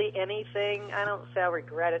regret really anything. I don't say I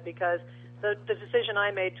regret it because the decision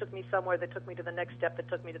I made took me somewhere that took me to the next step that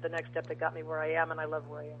took me to the next step that got me where I am, and I love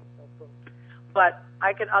where I am. So, boom. But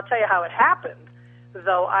I'll tell you how it happened.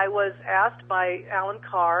 Though I was asked by Alan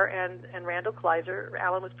Carr and Randall Kleiser.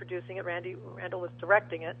 Alan was producing it, Randall was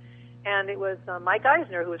directing it, and it was Mike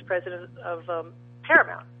Eisner, who was president of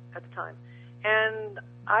Paramount at the time. And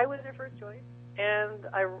I was their first choice, and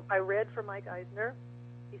I read for Mike Eisner.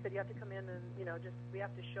 He said, you have to come in and, you know, we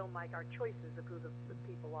have to show Mike our choices of who the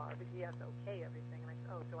people are, because he has to okay everything. And I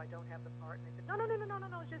said, oh, so I don't have the part? And they said, no,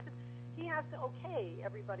 it's just that he has to okay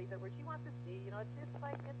everybody that he wants to see. You know, it's just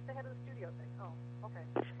like it's the head of the studio thing. Oh, okay.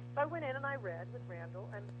 So I went in and I read with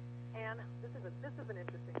Randall, and this is an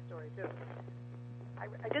interesting story too.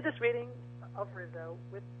 I did this reading of Rizzo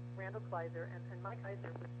with Randall Kleiser, and Mike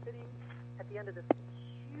Eisner was sitting at the end of this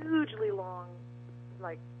hugely long,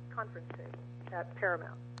 like, conference table at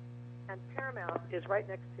Paramount. And Paramount is right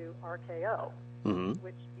next to RKO,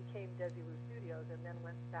 which became Desilu Studios and then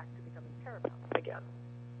went back to becoming Paramount again.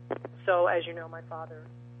 So, as you know, my father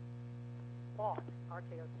bought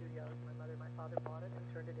RKO Studios. My mother and my father bought it and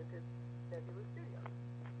turned it into Desilu Studios.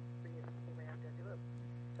 He ran Desilu.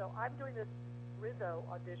 So I'm doing this Rizzo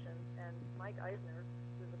audition, and Mike Eisner,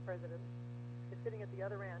 who's the president, is sitting at the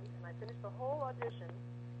other end, and I finished the whole audition,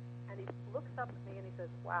 and he looks up at me and he says,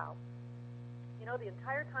 wow, you know, the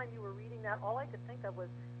entire time you were reading that, all I could think of was,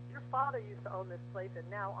 your father used to own this place, and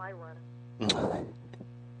now I run it.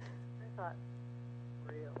 I thought,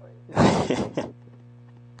 really?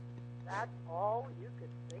 That's all you could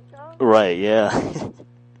think of? Right, yeah.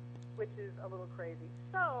 Which is a little crazy.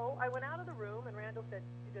 So I went out of the room, and Randall said,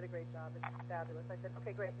 you did a great job. It's fabulous. I said,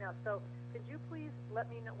 okay, great. Now, so could you please let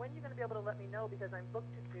me know, when you're going to be able to let me know, because I'm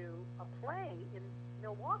booked to do a play in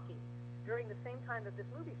Milwaukee during the same time that this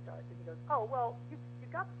movie starts. And he goes, oh, well, you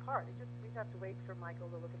got the part. We have to wait for Michael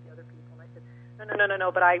to look at the other people. And I said,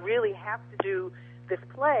 no, but I really have to do this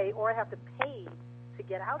play, or I have to pay to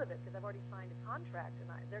get out of it, because I've already signed a contract, and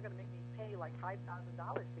they're going to make me pay like $5,000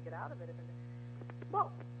 to get out of it.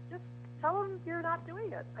 Well, just tell them you're not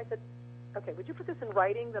doing it. I said, okay, would you put this in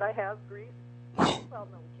writing that I have Grease? Well,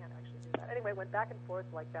 no, we can't actually do that. Anyway, went back and forth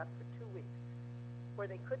like that for 2 weeks, where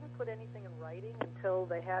they couldn't put anything in writing until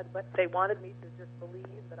they had, but they wanted me to just believe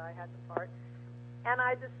that I had the part. And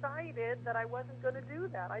I decided that I wasn't going to do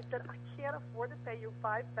that. I said, I can't afford to pay you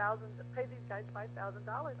pay these guys $5,000.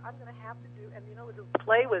 I'm going to have to do, and the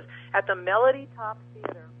play was at the Melody Top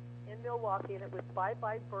Theater in Milwaukee, and it was Bye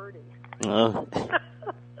Bye Birdie. Oh.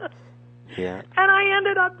 Yeah. And I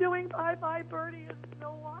ended up doing Bye Bye Birdie in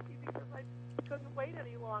Milwaukee because I couldn't wait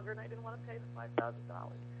any longer, and I didn't want to pay the $5,000.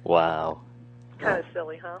 Wow. Kind of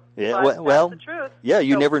silly, huh? Yeah. But well, that's the truth. yeah.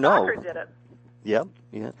 You so never know. Stalker did it. Yep.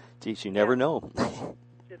 Yeah. Geez, you never know.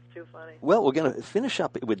 It's too funny. Well, we're going to finish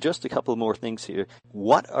up with just a couple more things here.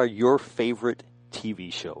 What are your favorite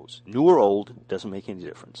TV shows? New or old, doesn't make any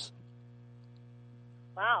difference.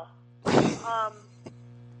 Wow.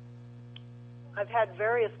 I've had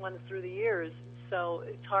various ones through the years, so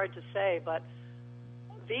it's hard to say. But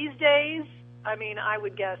these days, I mean, I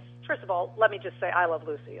would guess, first of all, let me just say I Love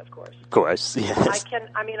Lucy, of course. Of course, yes.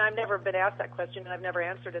 I've never been asked that question, and I've never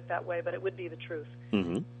answered it that way, but it would be the truth.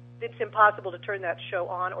 Mm-hmm. It's impossible to turn that show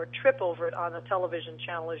on or trip over it on a television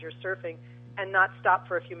channel as you're surfing and not stop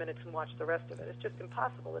for a few minutes and watch the rest of it. It's just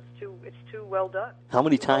impossible. It's too well done. How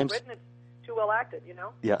many too times? Well written, it's too well acted,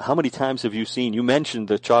 Yeah. How many times have you seen? You mentioned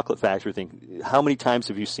the Chocolate Factory thing. How many times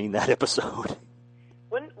have you seen that episode?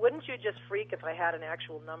 Wouldn't you just freak if I had an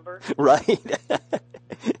actual number? Right.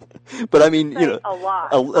 But I mean, a lot.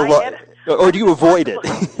 A lot. Or do you avoid it?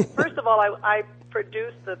 First of all, I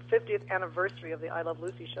produced the 50th anniversary of the I Love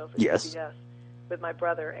Lucy show for CBS with my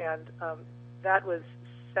brother, and that was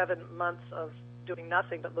 7 months of doing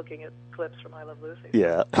nothing but looking at clips from I Love Lucy.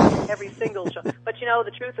 Yeah. Every single show. But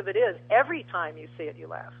the truth of it is, every time you see it, you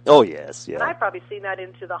laugh. Oh, yes, yeah. And I've probably seen that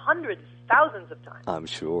into the hundreds, thousands of times. I'm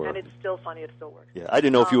sure. And it's still funny. It still works. Yeah, I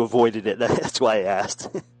didn't know if you avoided it. That's why I asked.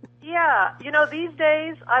 Yeah. These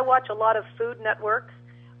days, I watch a lot of Food Network.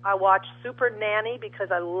 I watch Super Nanny because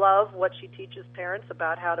I love what she teaches parents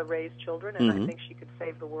about how to raise children, and I think she could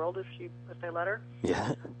save the world if they let her.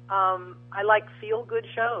 Yeah. I like feel-good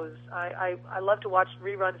shows. I love to watch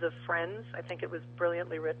reruns of Friends. I think it was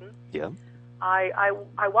brilliantly written. Yeah. I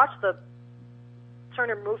watch the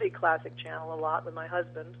Turner Movie Classic channel a lot with my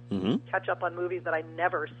husband. Mm-hmm. Catch up on movies that I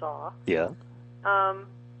never saw. Yeah.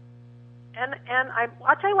 And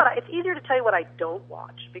I'll tell you what, it's easier to tell you what I don't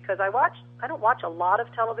watch because I don't watch a lot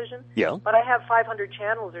of television. Yeah. But I have 500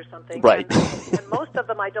 channels or something. Right. And most of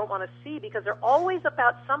them I don't want to see because they're always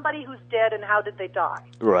about somebody who's dead and how did they die.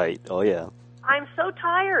 Right. Oh, yeah. I'm so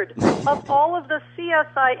tired of all of the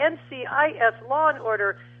CSI, NCIS, Law and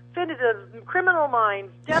Order, definitive, Criminal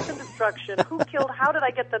Minds, Death and Destruction, who killed, how did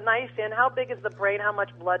I get the knife in, how big is the brain, how much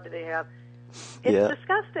blood do they have? It's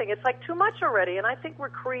disgusting. It's like too much already, and I think we're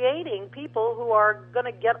creating people who are going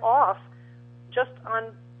to get off just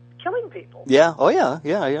on killing people. Yeah. Oh, yeah.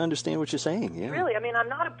 Yeah, I understand what you're saying. Yeah. Really, I mean, I'm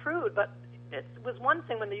not a prude, but it was one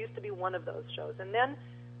thing when there used to be one of those shows, and then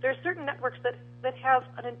there's certain networks that have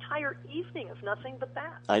an entire evening of nothing but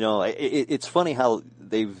that. I know. It's funny how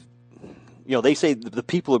they've... they say the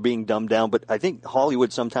people are being dumbed down, but I think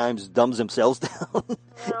Hollywood sometimes dumbs themselves down.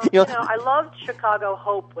 Well, I loved Chicago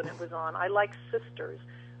Hope when it was on. I like Sisters.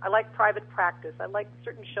 I like Private Practice. I like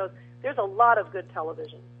certain shows. There's a lot of good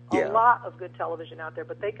television. A lot of good television out there,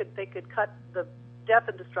 but they could cut the Death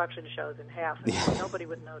and Destruction shows in half, and nobody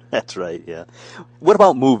would notice. That's right, yeah. What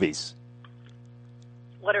about movies?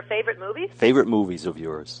 What are favorite movies? Favorite movies of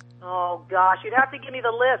yours? Oh, gosh, you'd have to give me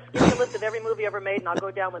the list. Give me a list of every movie ever made, and I'll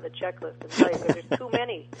go down with a checklist and tell you, because there's too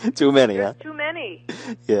many. Too many, There's too many.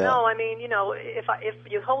 Yeah. No, I mean, if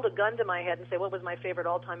you hold a gun to my head and say, what was my favorite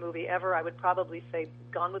all-time movie ever, I would probably say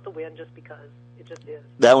Gone with the Wind, just because it just is.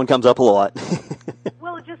 That one comes up a lot.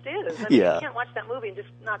 Well, it just is. I mean, you can't watch that movie and just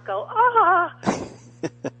not go,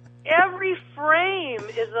 Every frame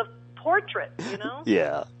is a portrait,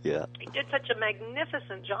 Yeah, yeah. He did such a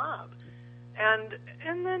magnificent job. And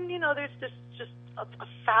then, there's just a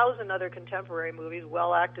thousand other contemporary movies,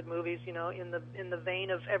 well-acted movies, in the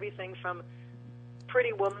vein of everything from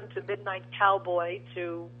Pretty Woman to Midnight Cowboy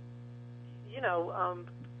to, I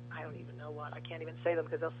don't even know what. I can't even say them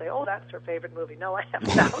because they'll say, oh, that's her favorite movie. No, I have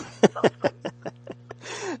thousands of them.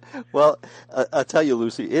 Well, I'll tell you,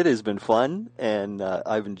 Lucy, it has been fun, and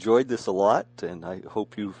I've enjoyed this a lot, and I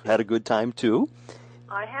hope you've had a good time, too.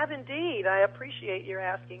 I have indeed. I appreciate your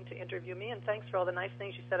asking to interview me, and thanks for all the nice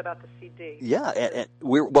things you said about the CD. Yeah, and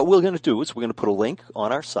what we're going to do is we're going to put a link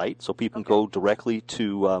on our site so people can go directly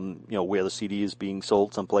to where the CD is being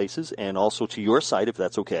sold some places, and also to your site, if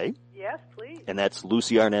that's okay. Yes, please. And that's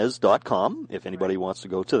lucyarnez.com, if anybody wants to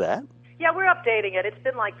go to that. Yeah, we're updating it. It's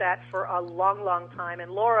been like that for a long, long time.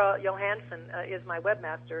 And Laura Johansson is my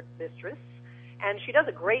webmaster mistress, and she does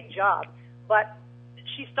a great job. But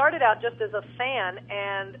she started out just as a fan,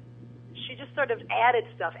 and she just sort of added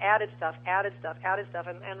stuff.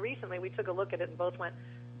 And recently we took a look at it and both went,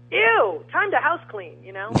 ew, time to house clean,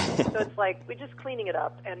 you know? So it's like we're just cleaning it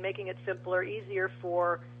up and making it simpler, easier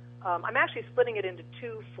for, I'm actually splitting it into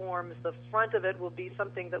two forms. The front of it will be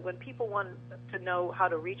something that when people want to know how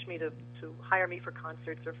to reach me to hire me for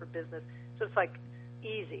concerts or for business, so it's like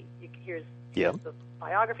easy. Here's the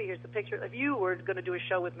biography, here's the picture. If you were going to do a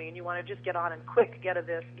show with me and you want to just get on and quick, get a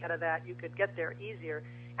this, get a that, you could get there easier.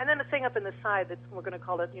 And then the thing up in the side that we're going to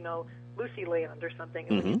call it, Lucy Land or something.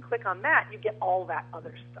 And when you click on that, you get all that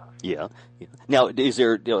other stuff. Yeah. Now, is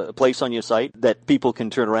there a place on your site that people can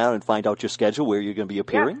turn around and find out your schedule where you're going to be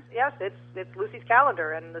appearing? Yes, it's Lucy's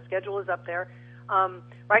calendar, and the schedule is up there.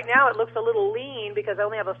 Right now it looks a little lean because I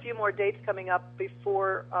only have a few more dates coming up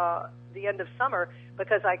before the end of summer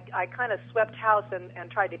because I kind of swept house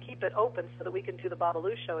and tried to keep it open so that we can do the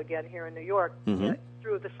Babalu show again here in New York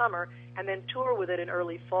through the summer and then tour with it in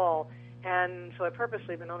early fall. And so I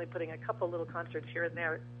purposely been only putting a couple little concerts here and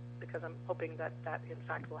there because I'm hoping that in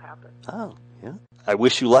fact will happen. Oh, yeah. I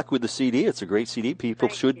wish you luck with the CD. It's a great CD. People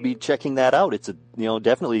should be checking that out. It's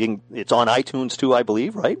definitely, it's on iTunes too, I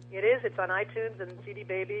believe, right? It is. It's on iTunes and CD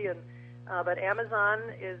Baby, and but Amazon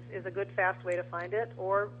is a good, fast way to find it,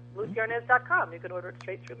 or LucyArnaz.com. You can order it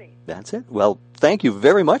straight through me. That's it. Well, thank you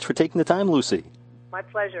very much for taking the time, Lucy. My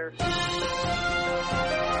pleasure.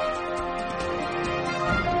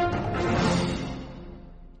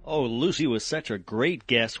 Oh, Lucy was such a great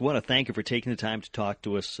guest. I want to thank her for taking the time to talk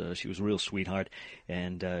to us. She was a real sweetheart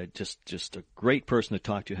and just a great person to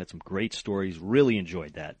talk to. Had some great stories. Really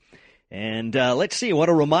enjoyed that. And let's see. I want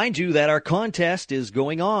to remind you that our contest is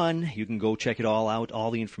going on. You can go check it all out,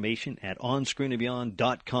 all the information at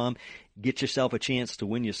onscreenandbeyond.com. Get yourself a chance to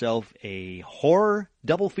win yourself a horror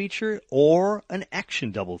double feature or an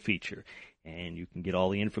action double feature. And you can get all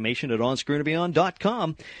the information at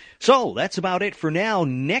onscreenandbeyond.com. So that's about it for now.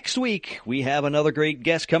 Next week, we have another great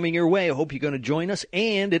guest coming your way. I hope you're going to join us.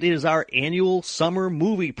 And it is our annual summer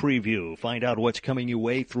movie preview. Find out what's coming your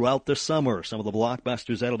way throughout the summer. Some of the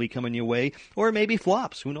blockbusters that'll be coming your way. Or maybe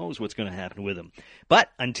flops. Who knows what's going to happen with them. But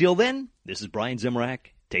until then, this is Brian Zemrak.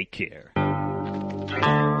 Take care.